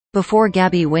Before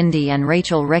Gabby Windey and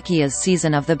Rachel Recchia's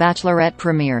season of The Bachelorette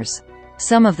premieres,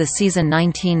 some of the season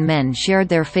 19 men shared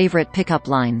their favorite pickup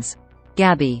lines.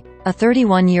 Gabby, a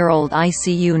 31-year-old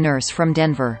ICU nurse from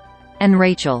Denver, and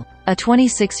Rachel, a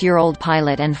 26-year-old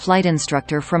pilot and flight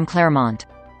instructor from Claremont,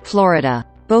 Florida,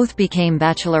 both became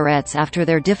bachelorettes after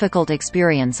their difficult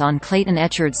experience on Clayton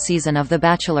Echard's season of The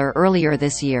Bachelor earlier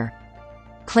this year.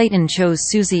 Clayton chose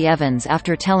Susie Evans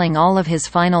after telling all of his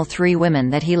final 3 women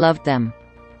that he loved them,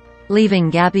 leaving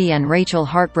Gabby and Rachel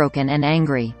heartbroken and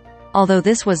angry. Although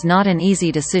this was not an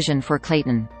easy decision for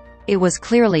Clayton, it was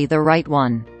clearly the right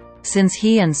one, since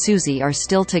he and Susie are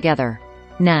still together.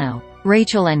 Now,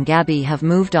 Rachel and Gabby have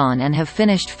moved on and have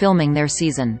finished filming their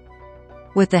season.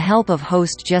 With the help of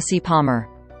host Jesse Palmer,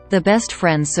 the best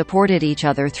friends supported each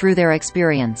other through their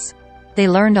experience. They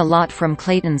learned a lot from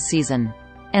Clayton's season,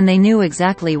 and they knew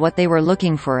exactly what they were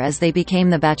looking for as they became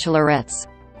the Bachelorettes.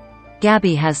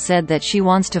 Gabby has said that she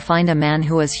wants to find a man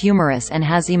who is humorous and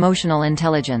has emotional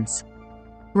intelligence.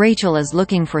 Rachel is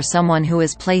looking for someone who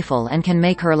is playful and can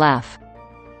make her laugh.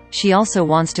 She also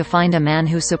wants to find a man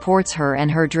who supports her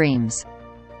and her dreams.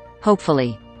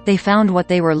 Hopefully, they found what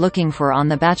they were looking for on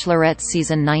The Bachelorette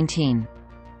Season 19.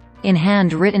 In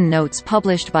hand-written notes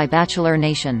published by Bachelor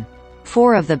Nation,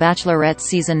 4 of The Bachelorette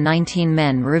Season 19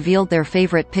 men revealed their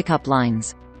favorite pickup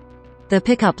lines. The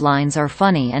pickup lines are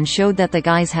funny and showed that the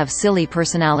guys have silly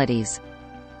personalities.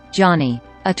 Johnny,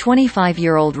 a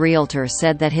 25-year-old realtor,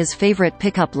 said that his favorite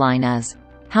pickup line is,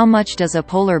 "How much does a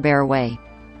polar bear weigh?"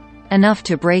 Enough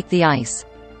to break the ice.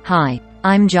 "Hi,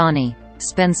 I'm Johnny."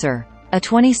 Spencer, a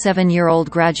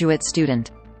 27-year-old graduate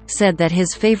student, said that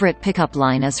his favorite pickup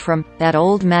line is from that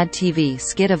old Mad TV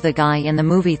skit of the guy in the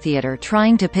movie theater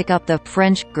trying to pick up the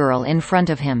French girl in front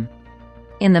of him.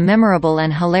 In the memorable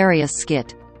and hilarious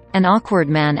skit, an awkward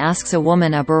man asks a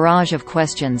woman a barrage of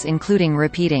questions, including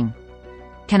repeating,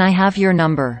 "Can I have your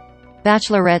number?"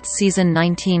 Bachelorette Season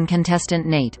 19 contestant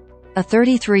Nate, a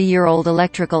 33-year-old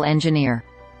electrical engineer,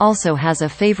 also has a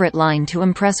favorite line to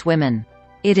impress women.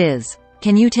 It is,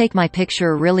 "Can you take my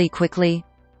picture really quickly?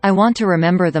 I want to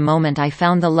remember the moment I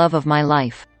found the love of my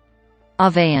life."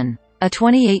 Avayan, a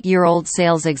 28-year-old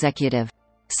sales executive,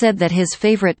 said that his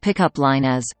favorite pickup line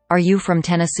is, "Are you from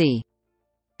Tennessee?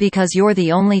 Because you're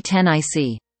the only 10 I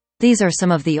see." These are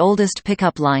some of the oldest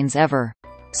pickup lines ever.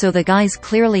 So the guys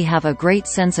clearly have a great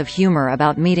sense of humor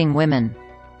about meeting women.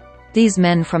 These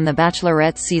men from The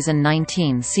Bachelorette Season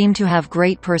 19 seem to have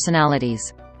great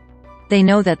personalities. They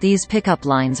know that these pickup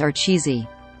lines are cheesy,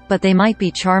 but they might be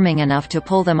charming enough to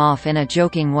pull them off in a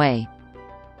joking way.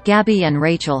 Gabby and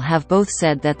Rachel have both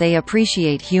said that they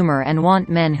appreciate humor and want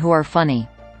men who are funny.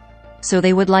 So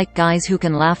they would like guys who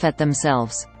can laugh at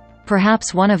themselves.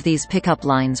 Perhaps one of these pickup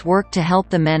lines worked to help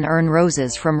the men earn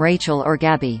roses from Rachel or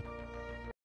Gabby.